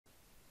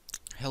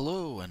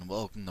Hello and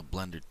welcome to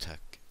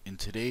BlenderTek. In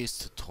today's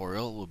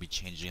tutorial we'll be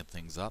changing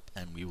things up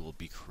and we will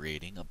be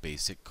creating a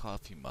basic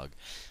coffee mug.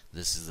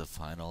 This is the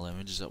final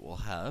image that we'll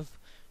have.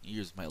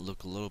 Yours might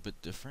look a little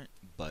bit different,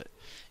 but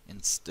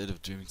instead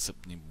of doing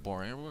something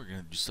boring, we're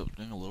going to do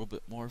something a little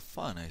bit more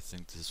fun. I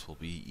think this will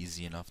be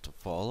easy enough to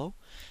follow,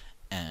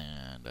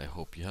 and I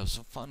hope you have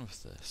some fun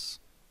with this.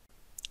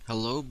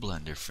 Hello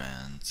Blender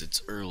fans,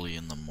 it's early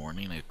in the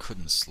morning. I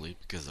couldn't sleep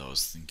because I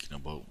was thinking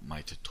about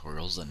my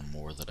tutorials and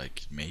more that I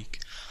could make.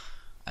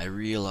 I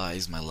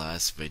realized my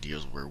last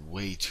videos were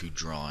way too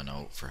drawn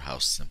out for how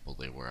simple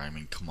they were. I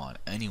mean, come on,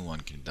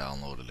 anyone can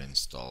download and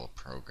install a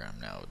program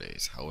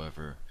nowadays.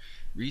 However,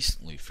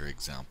 recently, for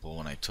example,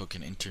 when I took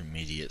an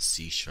intermediate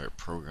C#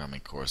 programming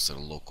course at a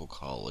local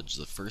college,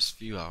 the first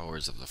few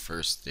hours of the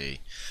first day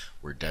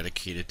were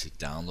dedicated to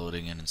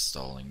downloading and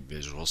installing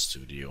Visual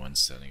Studio and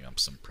setting up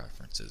some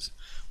preferences.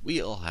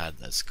 We all had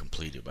this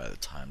completed by the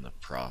time the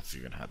prof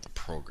even had the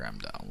program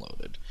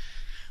downloaded.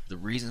 The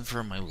reason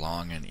for my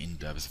long and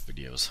in-depth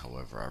videos,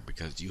 however, are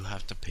because you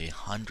have to pay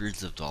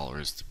hundreds of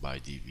dollars to buy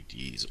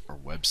DVDs or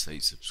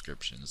website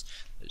subscriptions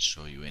that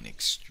show you in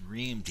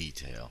extreme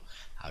detail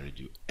how to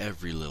do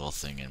every little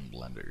thing in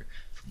Blender,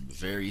 from the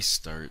very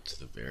start to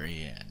the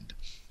very end.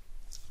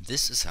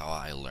 This is how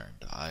I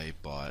learned. I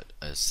bought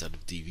a set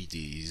of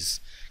DVDs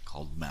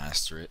called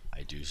Master It.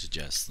 I do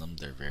suggest them.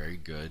 They're very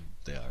good.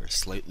 They are a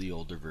slightly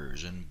older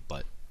version,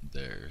 but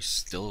they're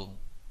still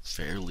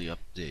fairly up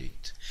to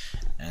date,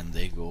 and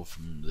they go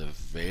from the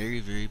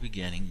very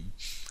beginning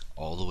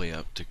all the way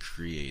up to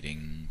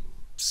creating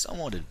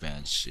somewhat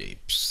advanced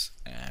shapes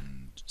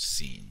and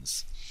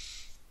scenes.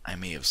 I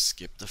may have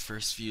skipped the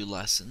first few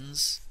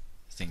lessons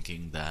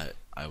thinking that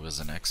I was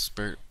an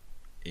expert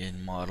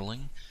in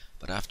modeling,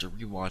 but after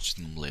rewatching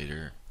them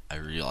later I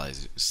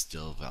realized it was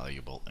still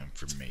valuable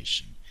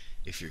information.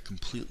 If you're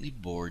completely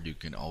bored, you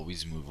can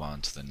always move on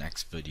to the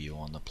next video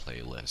on the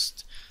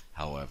playlist.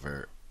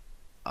 However,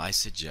 I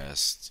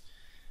suggest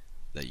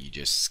that you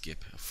just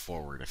skip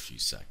forward a few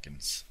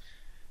seconds.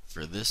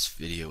 For this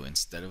video,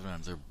 instead of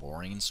another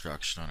boring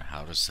instruction on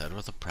how to set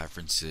up the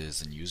preferences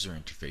and user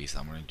interface,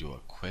 I'm going to do a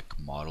quick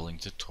modeling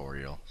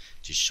tutorial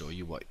to show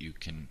you what you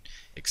can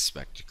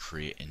expect to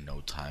create in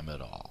no time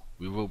at all.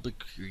 We will be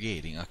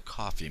creating a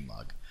coffee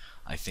mug.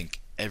 I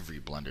think every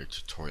Blender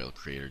tutorial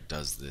creator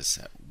does this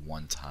at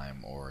one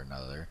time or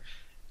another,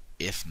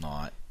 if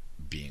not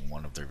being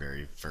one of their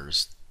very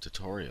first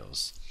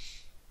tutorials.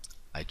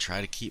 I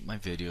try to keep my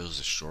videos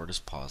as short as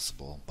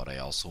possible, but I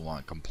also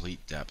want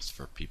complete depth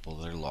for people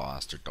that are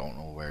lost or don't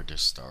know where to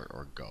start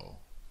or go.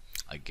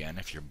 Again,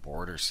 if you're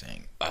bored or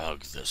saying,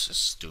 "Ugh, this is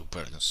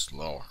stupid and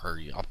slow,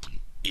 hurry up, you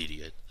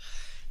idiot,"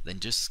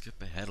 then just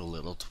skip ahead a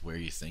little to where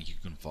you think you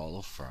can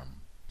follow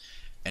from.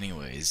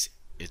 Anyways,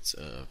 it's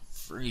a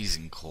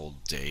freezing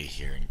cold day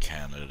here in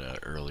Canada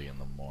early in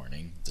the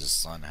morning. The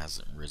sun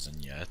hasn't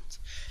risen yet,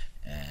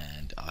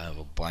 and I have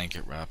a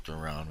blanket wrapped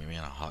around me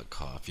and a hot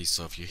coffee,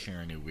 so if you hear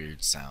any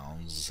weird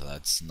sounds,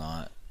 that's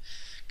not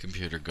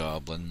computer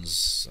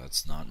goblins,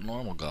 that's not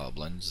normal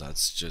goblins,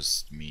 that's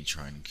just me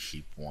trying to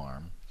keep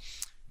warm.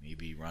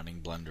 Maybe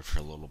running Blender for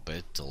a little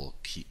bit to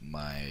keep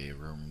my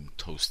room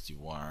toasty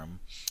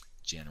warm,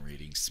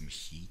 generating some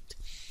heat.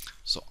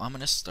 So I'm going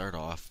to start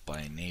off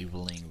by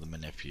enabling the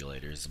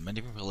manipulators. The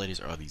manipulators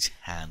are these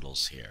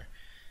handles here.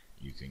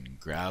 You can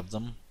grab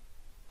them,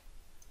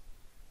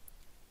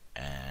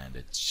 and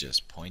it's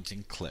just point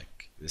and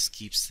click. This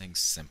keeps things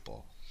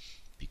simple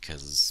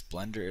because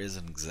Blender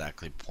isn't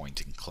exactly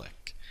point and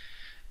click.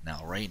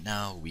 Now right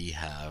now we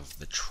have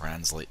the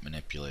translate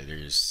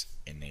manipulators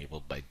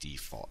enabled by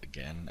default.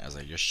 Again, as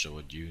I just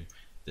showed you,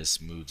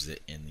 this moves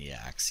it in the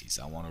axes.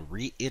 I want to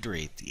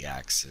reiterate the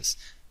axis.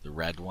 The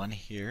red one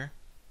here,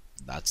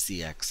 that's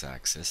the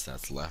x-axis,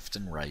 that's left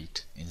and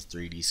right in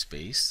 3D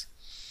space.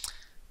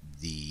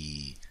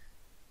 The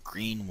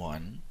green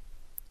one,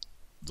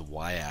 the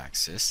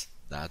y-axis,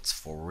 that's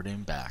forward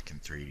and back in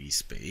 3D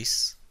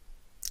space,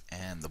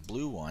 and the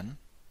blue one,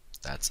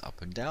 that's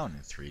up and down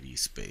in 3D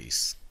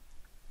space.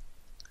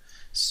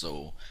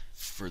 So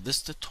for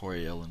this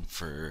tutorial and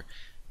for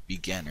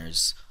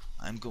beginners,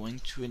 I'm going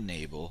to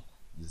enable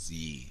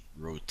the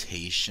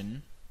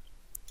rotation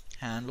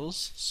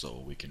handles, so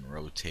we can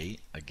rotate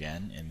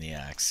again in the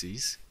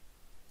axes,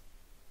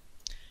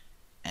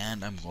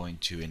 and I'm going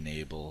to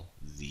enable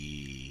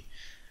the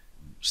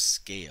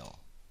scale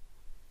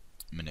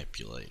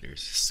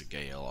manipulators.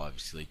 Scale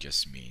obviously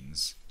just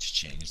means to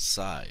change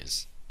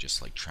size,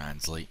 just like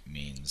translate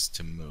means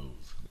to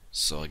move.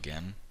 So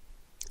again,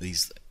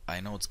 these, I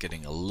know it's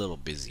getting a little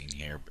busy in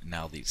here, but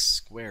now these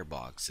square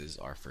boxes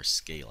are for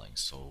scaling,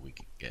 so we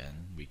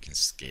can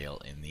scale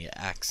in the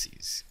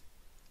axes.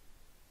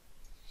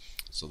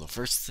 So the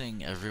first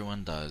thing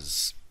everyone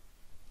does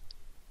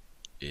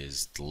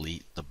is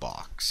delete the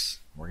box.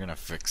 We're gonna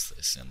fix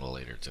this in a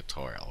later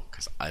tutorial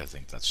because I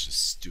think that's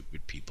just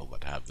stupid people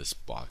that have this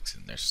box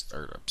in their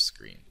startup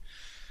screen.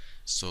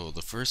 So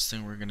the first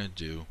thing we're gonna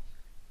do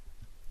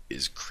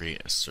is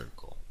create a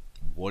circle.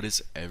 What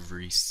does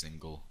every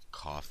single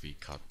coffee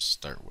cup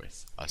start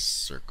with? A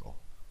circle.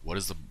 What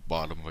is the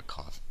bottom of a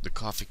coffee? The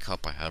coffee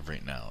cup I have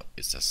right now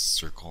is a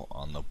circle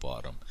on the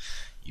bottom.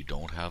 You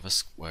don't have a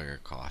square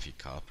coffee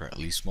cup, or at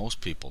least most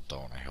people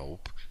don't, I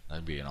hope.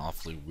 That'd be an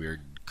awfully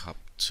weird cup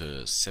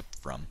to sip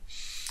from.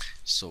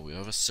 So we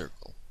have a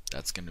circle.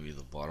 That's going to be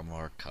the bottom of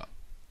our cup.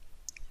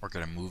 We're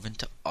going to move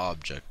into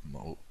object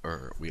mode,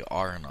 or we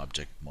are in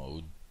object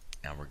mode,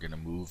 and we're going to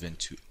move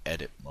into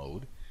edit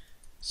mode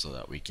so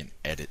that we can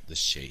edit the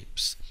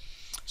shapes.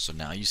 So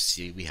now you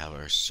see we have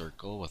our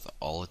circle with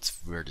all its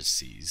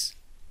vertices.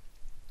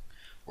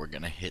 We're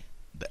going to hit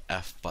the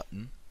F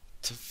button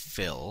to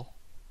fill,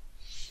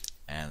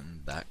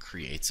 and that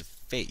creates a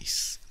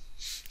face.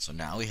 So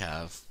now we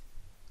have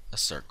a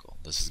circle.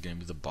 This is going to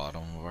be the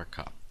bottom of our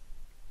cup.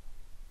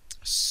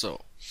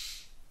 So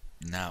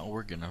now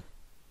we're going to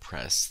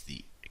press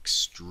the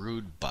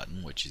extrude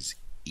button, which is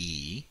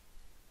E.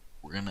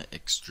 We're going to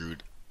extrude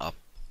up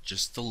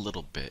just a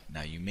little bit.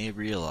 Now you may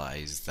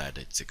realize that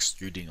it's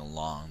extruding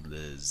along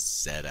the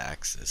Z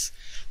axis.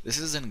 This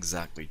isn't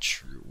exactly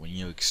true. When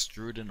you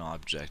extrude an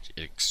object,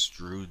 it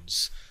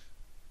extrudes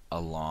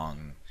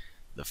along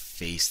the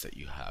face that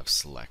you have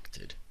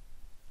selected.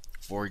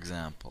 For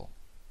example,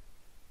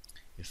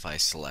 if I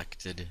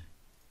selected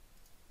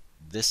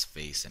this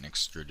face and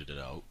extruded it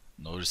out,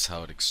 notice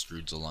how it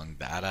extrudes along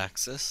that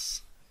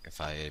axis.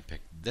 If I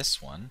pick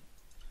this one,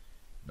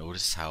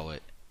 notice how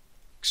it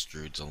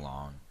extrudes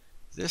along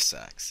this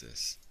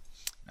axis.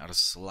 Now to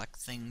select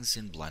things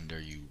in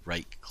Blender, you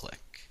right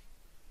click.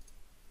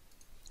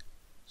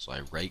 So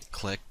I right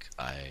click,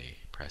 I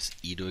press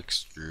E to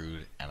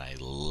extrude, and I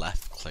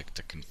left click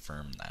to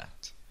confirm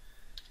that.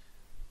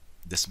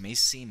 This may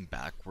seem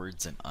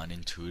backwards and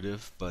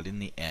unintuitive, but in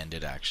the end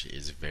it actually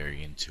is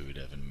very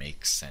intuitive and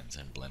makes sense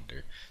in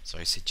Blender. So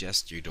I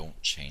suggest you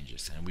don't change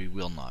this, and we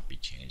will not be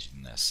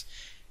changing this.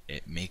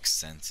 It makes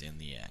sense in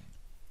the end.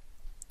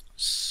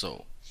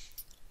 So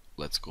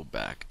let's go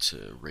back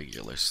to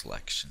regular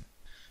selection.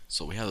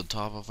 So we have the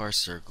top of our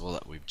circle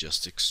that we've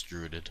just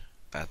extruded.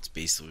 That's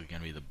basically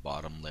going to be the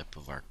bottom lip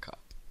of our cup.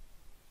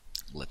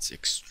 Let's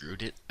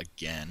extrude it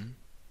again,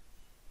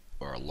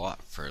 or a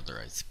lot further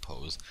I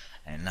suppose,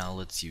 and now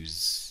let's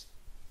use,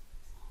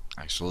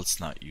 actually let's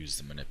not use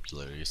the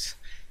manipulators.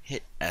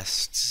 Hit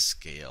S to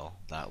scale,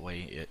 that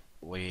way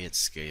it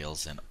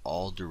scales in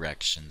all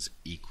directions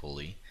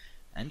equally,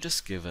 and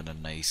just give it a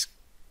nice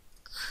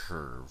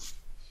curve.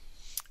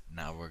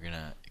 Now we're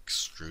gonna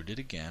extrude it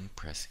again,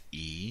 press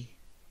E,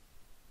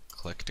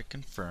 click to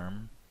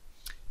confirm,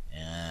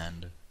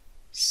 and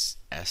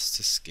S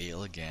to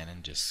scale again,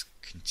 and just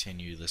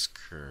continue this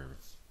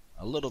curve.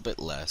 A little bit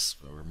less,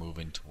 but we're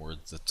moving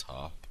towards the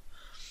top.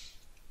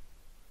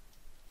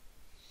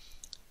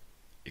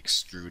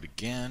 Extrude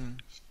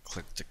again,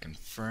 click to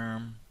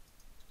confirm,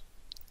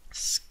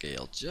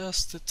 scale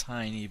just a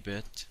tiny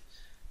bit,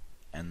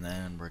 and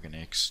then we're going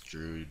to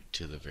extrude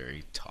to the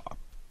very top.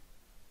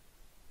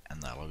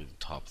 And that'll be the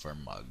top of our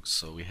mug.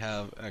 So we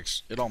have,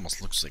 it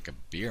almost looks like a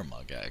beer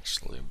mug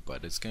actually,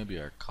 but it's going to be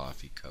our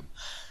coffee cup.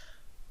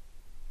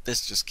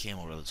 This just came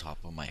out of the top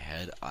of my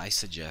head. I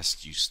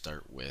suggest you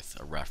start with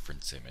a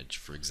reference image.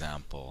 For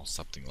example,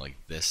 something like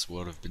this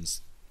would have been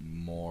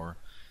more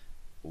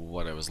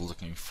what I was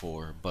looking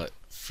for, but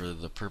for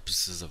the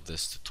purposes of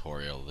this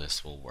tutorial,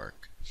 this will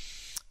work.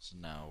 So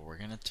now we're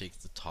going to take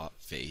the top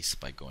face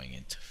by going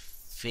into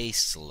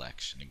face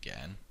selection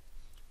again.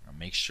 Now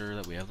make sure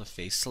that we have the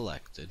face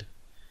selected.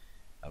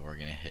 And we're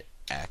going to hit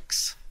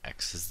X.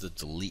 X is the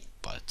delete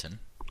button.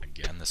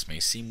 Again, this may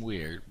seem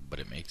weird, but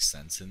it makes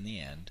sense in the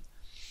end.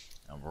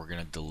 And we're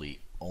going to delete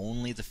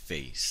only the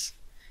face.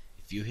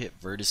 If you hit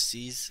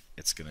vertices,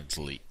 it's going to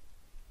delete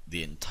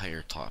the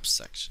entire top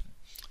section.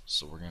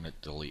 So we're going to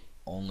delete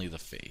only the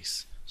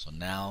face. So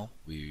now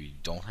we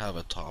don't have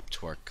a top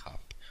to our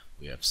cup.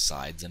 We have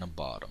sides and a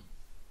bottom,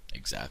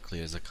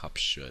 exactly as a cup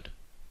should.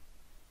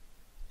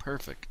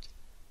 Perfect.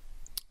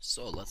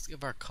 So let's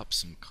give our cup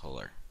some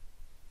color.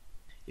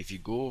 If you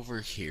go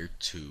over here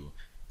to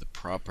the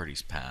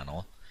properties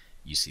panel,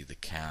 you see the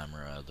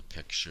camera, the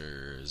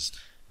pictures,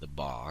 the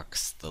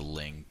box, the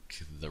link,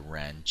 the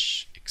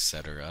wrench,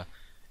 etc.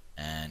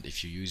 And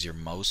if you use your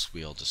mouse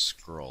wheel to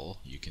scroll,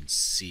 you can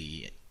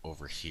see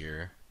over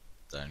here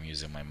that I'm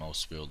using my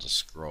mouse wheel to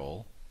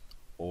scroll,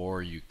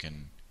 or you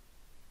can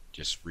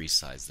just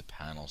resize the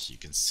panel so you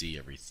can see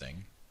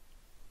everything.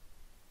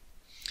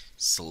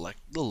 Select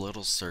the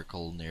little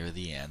circle near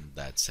the end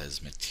that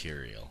says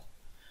material.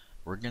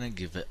 We're going to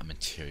give it a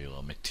material.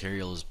 A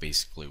material is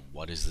basically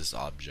what is this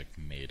object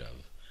made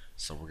of.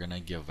 So we're going to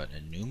give it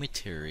a new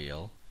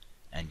material,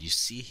 and you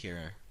see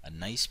here a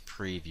nice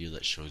preview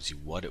that shows you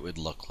what it would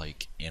look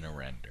like in a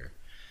render.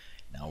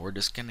 Now we're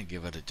just going to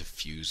give it a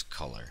diffuse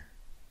color.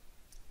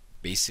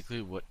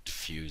 Basically what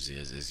diffuse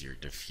is you're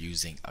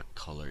diffusing a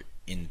color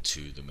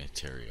into the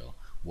material.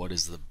 What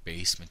is the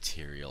base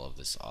material of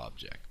this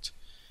object?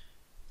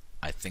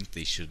 I think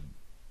they should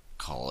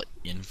call it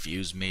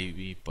infuse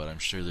maybe, but I'm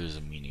sure there's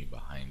a meaning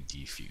behind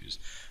diffuse.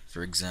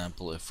 For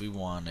example, if we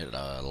wanted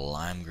a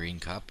lime green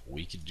cup,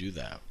 we could do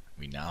that.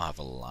 We now have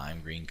a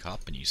lime green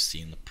cup, and you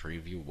see in the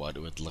preview what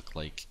it would look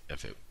like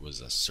if it was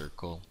a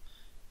circle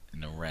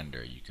in a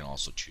render. You can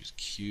also choose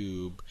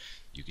cube,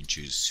 you can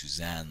choose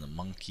Suzanne the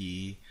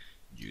monkey,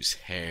 use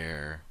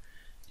hair,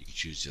 you can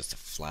choose just a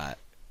flat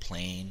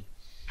plane,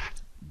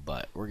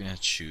 but we're gonna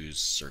choose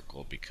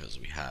circle because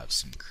we have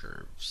some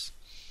curves.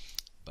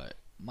 But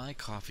my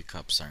coffee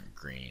cups aren't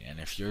green, and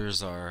if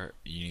yours are,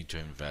 you need to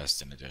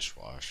invest in a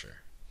dishwasher.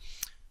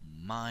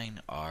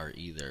 Mine are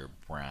either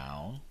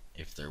brown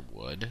if they're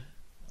wood,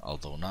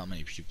 although not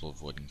many people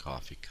have wooden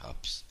coffee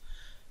cups.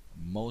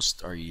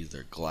 Most are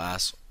either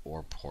glass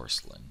or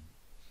porcelain.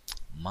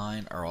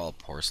 Mine are all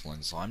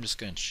porcelain, so I'm just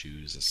going to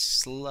choose a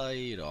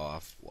slight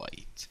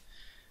off-white,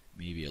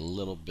 maybe a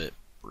little bit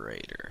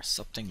brighter,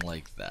 something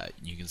like that.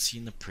 You can see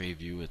in the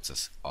preview it's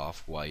a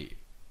off-white,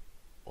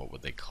 what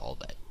would they call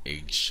that,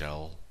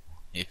 eggshell?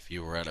 If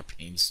you were at a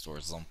paint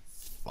store, some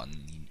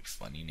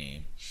funny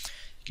name.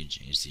 You can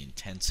change the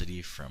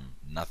intensity from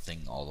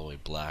nothing all the way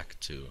black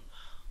to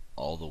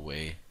all the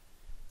way,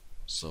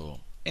 so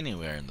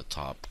anywhere in the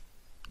top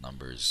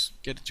numbers,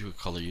 get it to a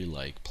color you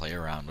like, play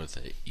around with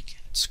it, you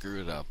can't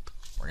screw it up.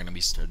 We're going to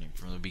be starting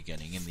from the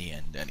beginning and the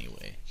end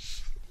anyway.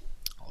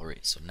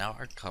 Alright, so now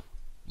our cup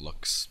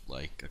looks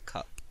like a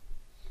cup.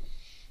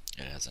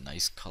 It has a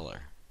nice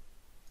color.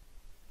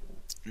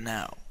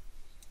 Now,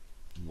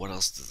 what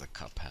else does a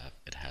cup have?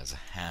 It has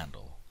a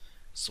handle.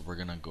 So we're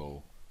going to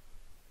go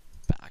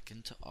back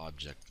into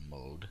object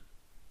mode.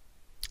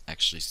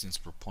 Actually,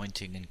 since we're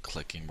pointing and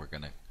clicking, we're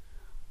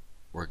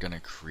gonna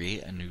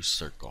create a new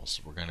circle.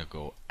 So we're gonna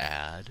go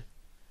add,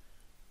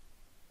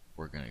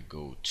 we're gonna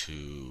go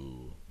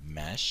to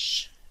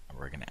mesh, and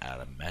we're gonna add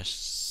a mesh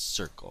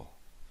circle.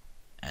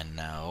 And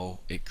now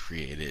it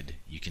created,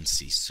 you can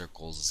see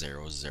circle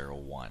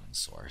 001,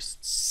 so our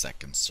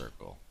second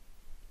circle.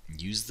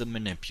 Use the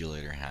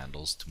manipulator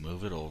handles to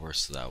move it over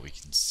so that we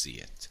can see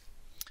it.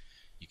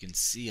 You can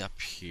see up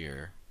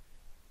here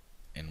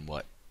in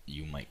what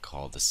you might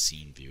call the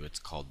scene view, it's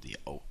called the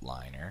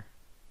outliner.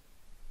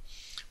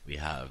 We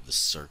have the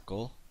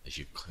circle. If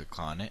you click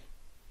on it,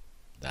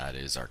 that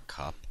is our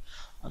cup.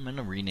 I'm going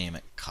to rename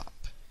it cup.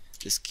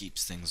 This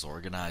keeps things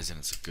organized and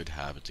it's a good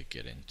habit to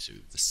get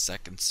into. The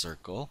second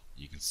circle,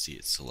 you can see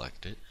it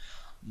selected.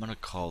 I'm going to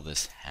call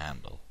this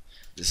handle.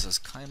 This is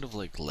kind of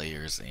like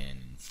layers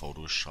in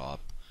Photoshop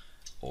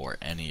or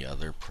any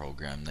other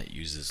program that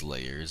uses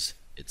layers.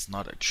 It's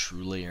not a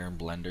true layer in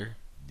Blender.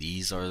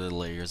 These are the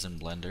layers in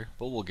Blender,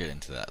 but we'll get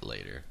into that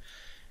later.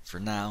 For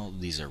now,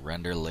 these are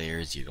render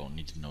layers. You don't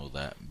need to know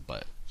that,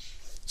 but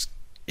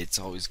it's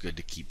always good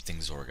to keep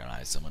things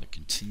organized. I'm going to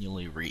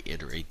continually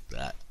reiterate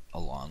that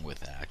along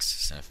with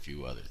axis and a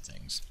few other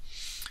things.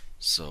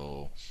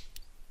 So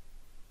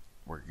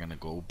we're going to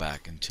go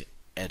back into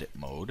edit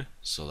mode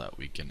so that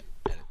we can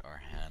edit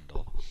our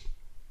handle.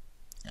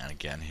 And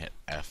again, hit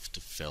F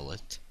to fill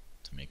it,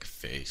 to make a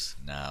face.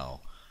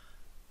 Now,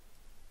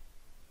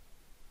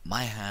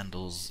 my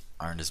handles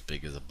aren't as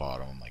big as the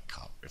bottom of my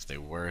cup. If they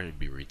were, it'd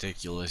be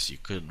ridiculous. You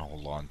couldn't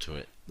hold on to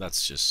it.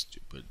 That's just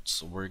stupid.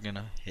 So we're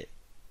gonna hit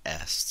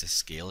S to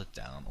scale it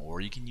down, or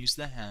you can use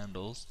the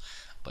handles,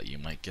 but you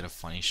might get a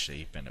funny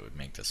shape and it would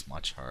make this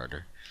much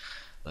harder.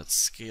 Let's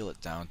scale it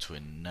down to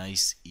a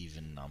nice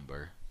even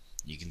number.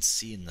 You can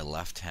see in the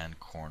left hand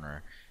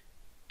corner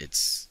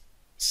it's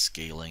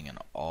scaling in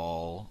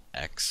all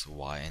X,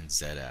 Y, and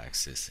Z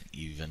axis an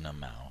even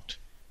amount.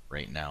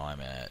 Right now I'm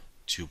at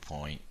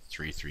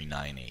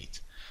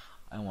 2.3398.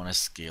 I want to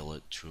scale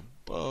it to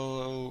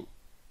about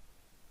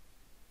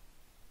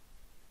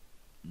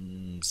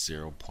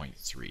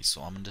 0.3.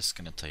 So I'm just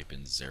going to type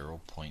in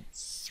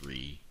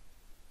 0.3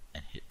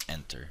 and hit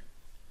enter.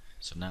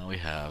 So now we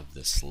have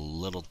this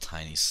little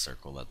tiny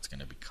circle that's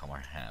going to become our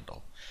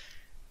handle.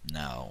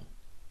 Now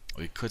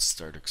we could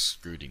start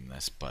extruding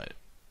this, but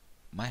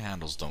my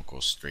handles don't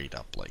go straight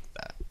up like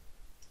that.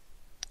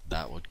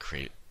 That would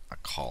create a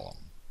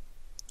column.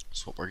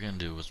 So what we're going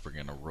to do is we're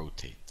going to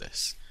rotate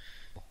this.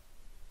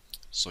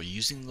 So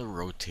using the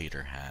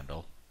rotator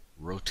handle,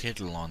 rotate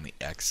it along the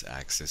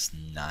x-axis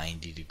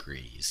 90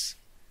 degrees.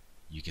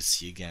 You can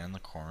see again in the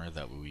corner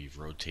that we've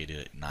rotated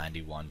it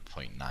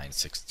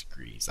 91.96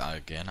 degrees.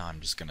 Again, I'm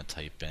just going to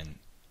type in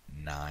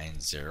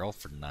 90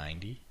 for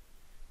 90,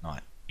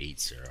 not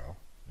 80.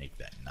 Make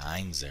that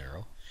 90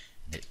 and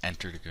hit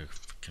enter to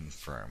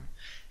confirm.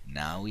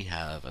 Now we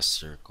have a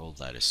circle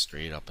that is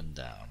straight up and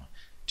down,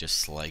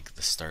 just like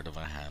the start of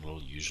a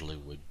handle usually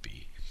would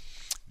be.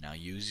 Now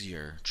use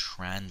your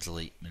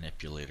translate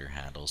manipulator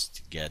handles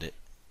to get it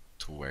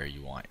to where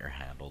you want your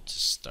handle to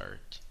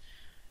start.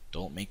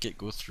 Don't make it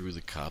go through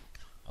the cup,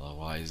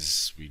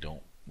 otherwise we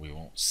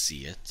won't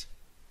see it.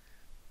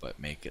 But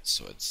make it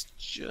so it's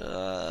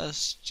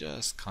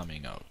just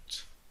coming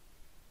out.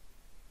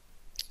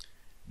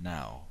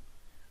 Now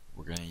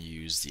we're going to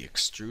use the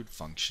extrude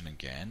function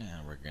again,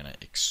 and we're going to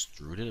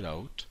extrude it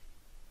out.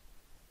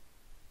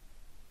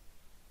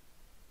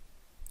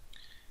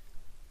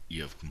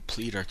 You have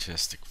complete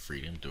artistic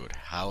freedom. Do it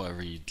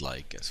however you'd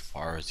like, as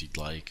far as you'd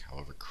like,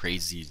 however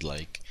crazy you'd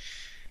like.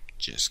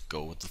 Just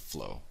go with the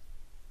flow.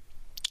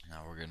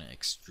 Now we're gonna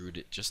extrude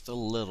it just a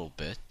little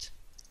bit,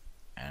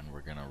 and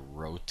we're gonna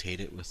rotate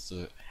it with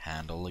the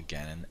handle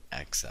again in the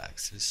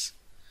x-axis,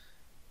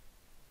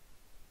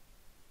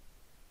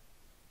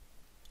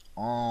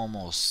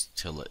 almost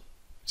till it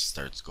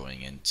starts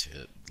going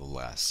into the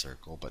last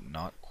circle, but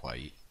not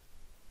quite.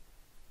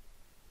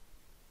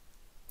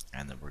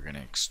 And then we're going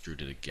to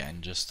extrude it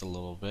again just a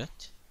little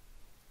bit,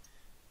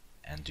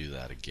 and do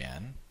that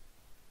again,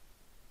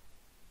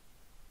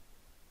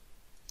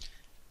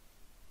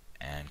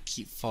 and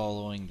keep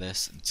following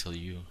this until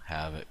you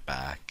have it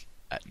back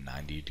at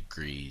 90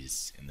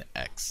 degrees in the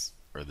x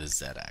or the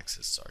z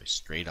axis, sorry,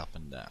 straight up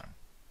and down.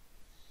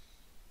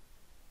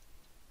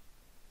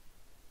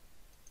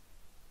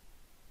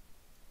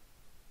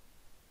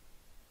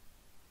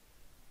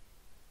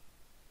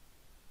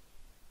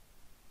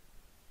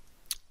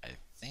 I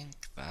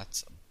think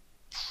that's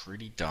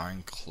pretty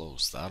darn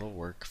close. That'll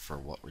work for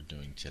what we're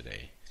doing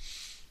today.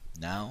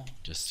 Now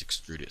just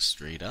extrude it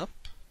straight up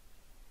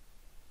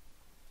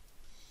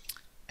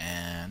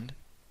and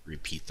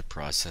repeat the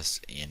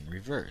process in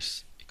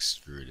reverse.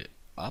 Extrude it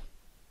up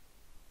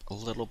a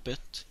little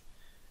bit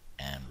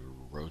and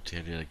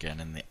rotate it again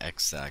in the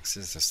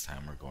x-axis. This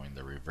time we're going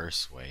the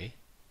reverse way,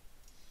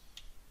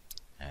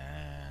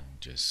 and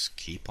just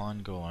keep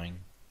on going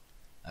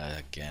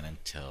again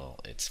until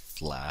it's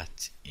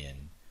flat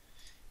in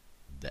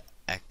the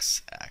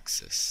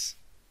x-axis.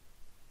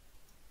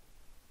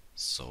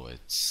 So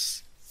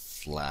it's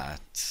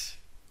flat,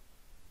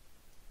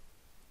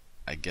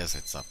 I guess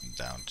it's up and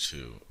down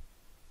too.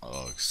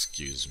 Oh,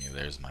 excuse me,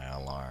 there's my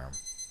alarm.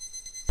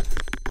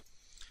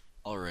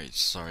 Alright,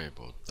 sorry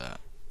about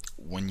that.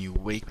 When you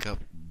wake up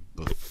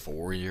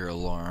before your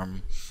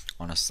alarm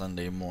on a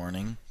Sunday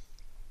morning,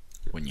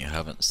 when you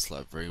haven't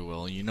slept very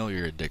well, you know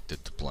you're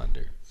addicted to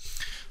Blender.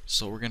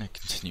 So we're going to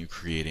continue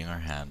creating our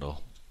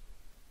handle.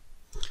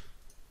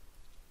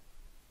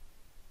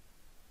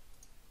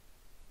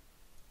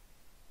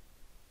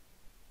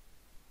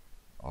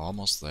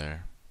 Almost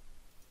there.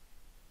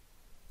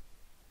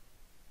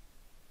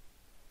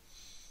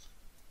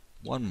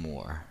 One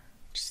more,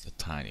 just a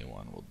tiny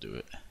one will do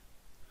it.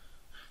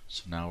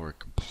 So now we're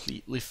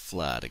completely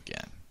flat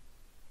again.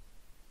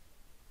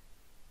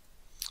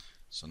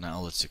 So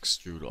now let's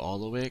extrude all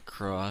the way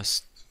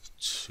across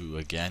to,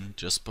 again,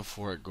 just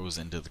before it goes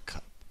into the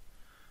cup.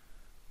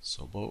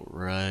 So about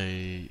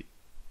right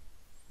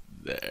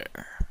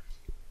there.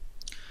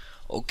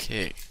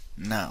 Okay,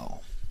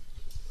 now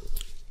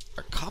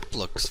our cup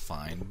looks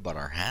fine, but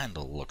our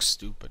handle looks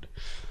stupid.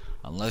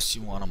 Unless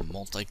you want a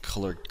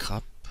multicolored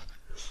cup,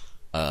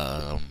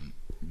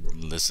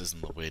 this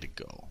isn't the way to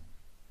go.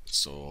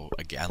 So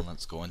again,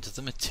 let's go into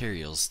the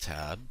materials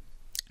tab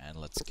and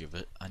let's give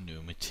it a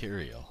new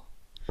material.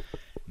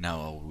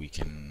 Now we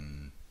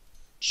can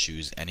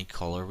choose any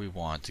color we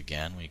want.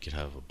 Again, we could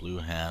have a blue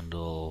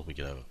handle, we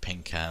could have a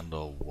pink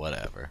handle,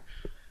 whatever.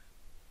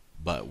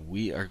 But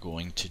we are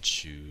going to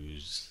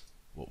choose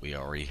what we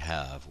already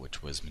have,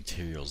 which was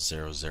material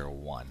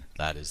 001.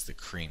 That is the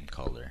cream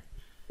color.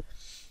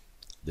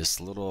 This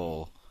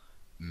little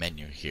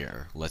menu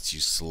here lets you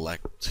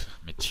select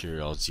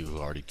materials you've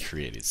already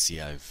created.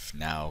 See, I've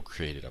now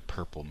created a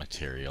purple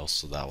material,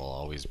 so that will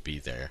always be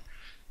there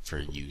for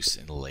use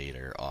in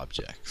later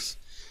objects.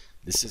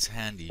 This is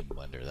handy in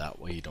Blender, that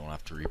way you don't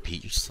have to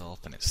repeat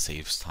yourself and it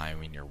saves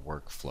time in your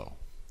workflow.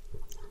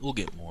 We'll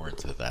get more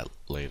into that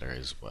later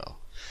as well.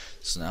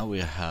 So now we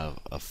have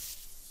a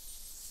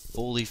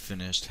fully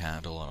finished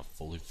handle and a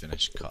fully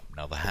finished cup.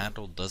 Now the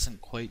handle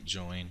doesn't quite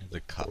join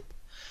the cup,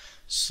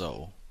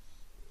 so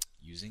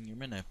using your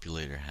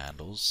manipulator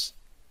handles,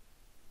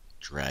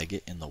 drag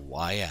it in the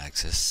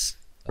y-axis,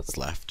 that's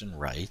left and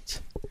right,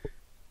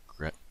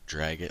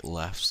 drag it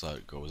left so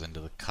it goes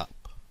into the cup.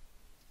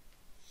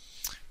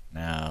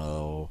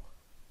 Now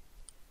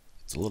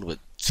it's a little bit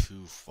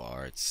too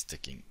far, it's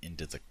sticking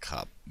into the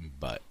cup,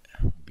 but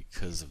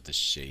because of the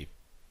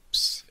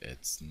shapes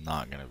it's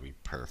not going to be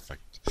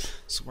perfect.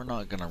 So we're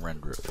not going to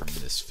render it from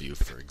this view,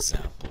 for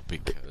example,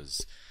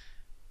 because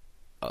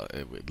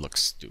it would look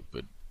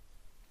stupid.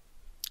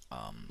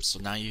 So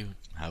now you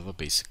have a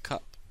basic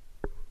cup.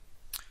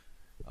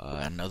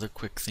 Another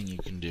quick thing you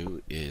can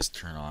do is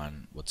turn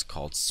on what's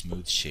called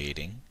smooth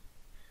shading.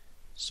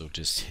 So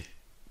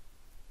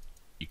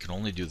you can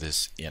only do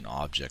this in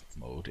object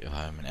mode. If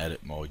I'm in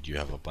edit mode, you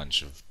have a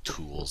bunch of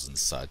tools and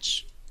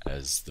such,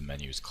 as the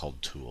menu is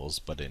called tools,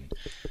 but in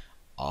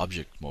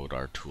object mode,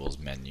 our tools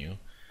menu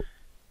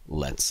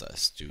lets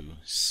us do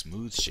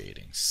smooth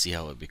shading. See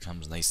how it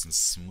becomes nice and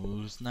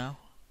smooth now?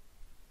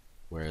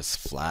 Whereas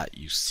flat,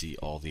 you see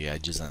all the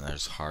edges and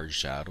there's hard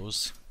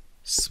shadows.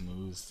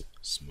 Smooth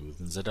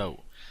smoothens it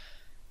out.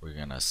 We're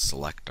gonna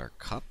select our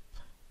cup.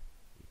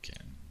 We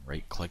can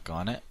right click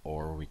on it,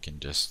 or we can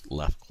just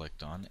left click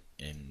on it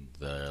in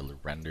the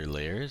render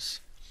layers,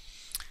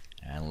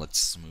 and let's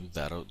smooth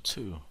that out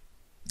too.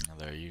 Now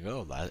there you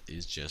go, that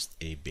is just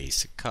a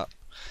basic cup.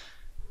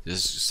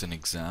 This is just an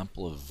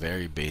example of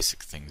very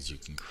basic things you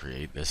can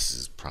create. This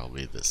is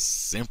probably the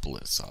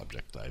simplest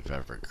object I've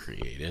ever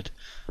created,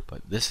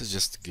 but this is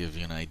just to give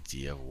you an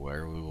idea of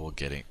where we will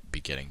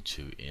be getting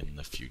to in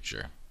the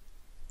future.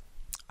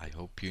 I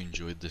hope you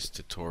enjoyed this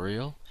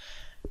tutorial,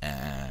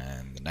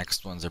 and the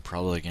next ones are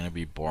probably going to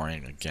be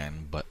boring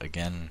again, but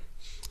again,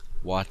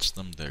 watch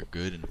them. They're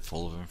good and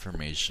full of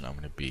information. I'm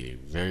going to be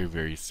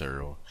very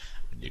thorough,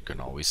 and you can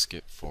always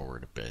skip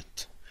forward a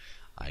bit.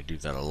 I do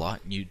that a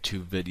lot in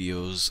YouTube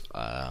videos.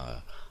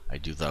 I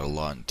do that a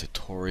lot in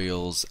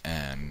tutorials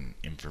and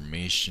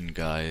information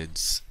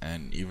guides,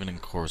 and even in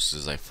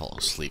courses I fall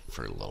asleep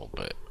for a little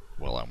bit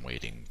while I'm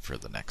waiting for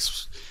the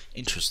next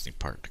interesting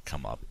part to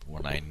come up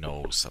when I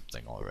know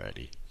something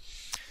already.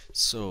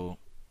 So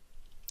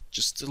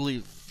just to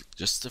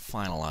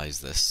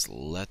finalize this,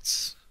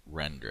 let's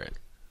render it.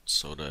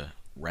 So to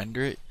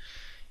render it,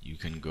 you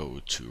can go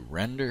to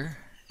render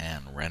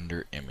and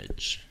render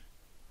image.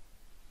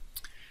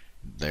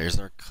 There's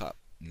our cup.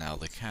 Now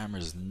the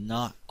camera is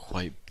not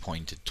quite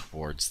pointed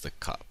towards the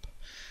cup,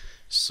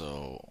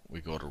 so we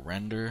go to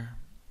render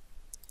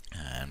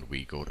and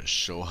we go to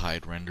show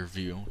hide render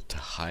view to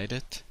hide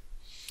it.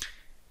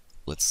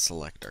 Let's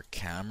select our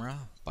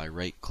camera by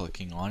right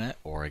clicking on it,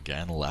 or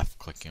again left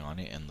clicking on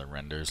it in the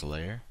renders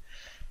layer,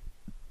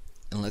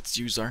 and let's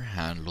use our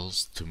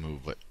handles to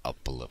move it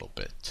up a little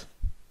bit.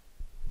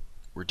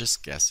 We're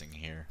just guessing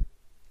here.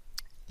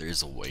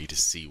 There's a way to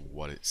see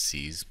what it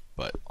sees,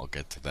 but I'll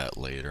get to that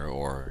later,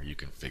 or you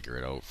can figure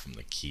it out from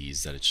the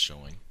keys that it's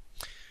showing.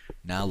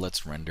 Now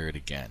let's render it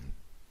again.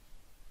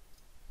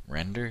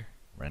 Render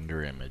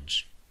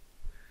image.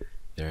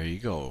 There you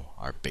go,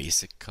 our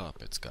basic cup.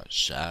 It's got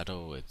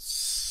shadow,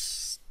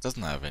 it's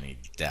doesn't have any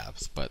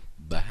depth, but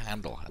the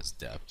handle has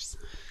depth.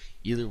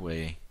 Either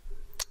way,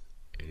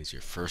 it is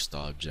your first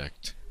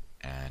object,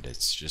 and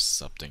it's just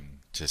something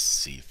to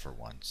see for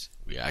once.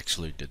 We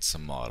actually did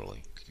some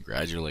modeling.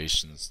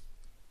 Congratulations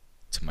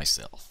to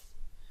myself.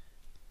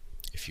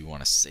 If you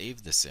want to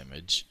save this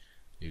image,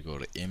 you go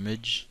to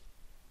image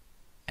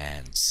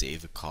and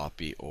save a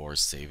copy or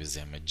save as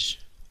image.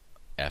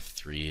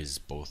 F3 is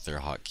both their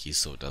hotkeys,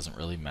 so it doesn't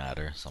really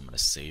matter. So I'm going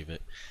to save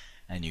it,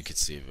 and you can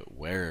save it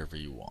wherever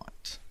you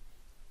want.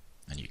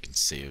 And you can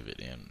save it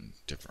in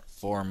different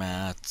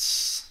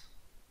formats.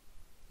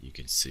 You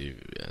can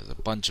save it as a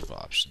bunch of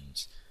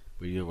options.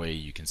 But either way,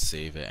 you can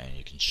save it and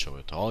you can show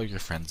it to all your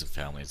friends and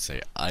family and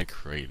say, I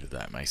created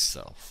that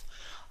myself.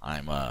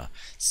 I'm a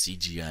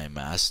CGI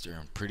master,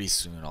 and pretty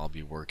soon I'll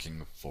be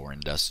working for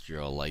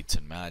Industrial Light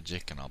and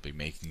Magic, and I'll be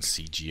making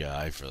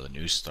CGI for the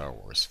new Star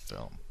Wars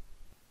film.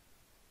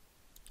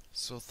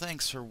 So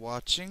thanks for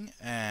watching,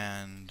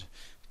 and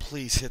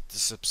please hit the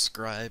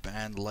subscribe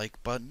and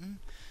like button.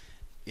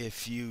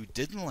 If you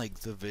didn't like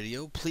the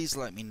video, please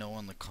let me know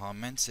in the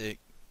comments. It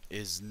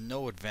is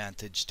no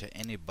advantage to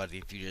anybody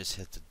if you just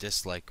hit the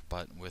dislike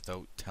button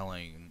without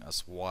telling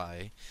us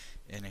why.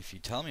 And if you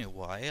tell me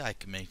why, I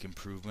can make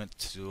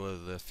improvements to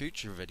the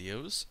future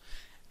videos,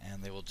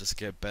 and they will just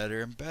get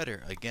better and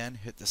better. Again,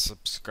 hit the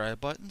subscribe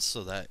button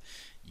so that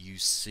you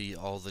see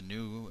all the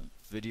new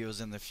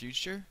videos in the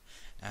future.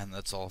 And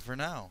that's all for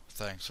now.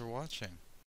 Thanks for watching.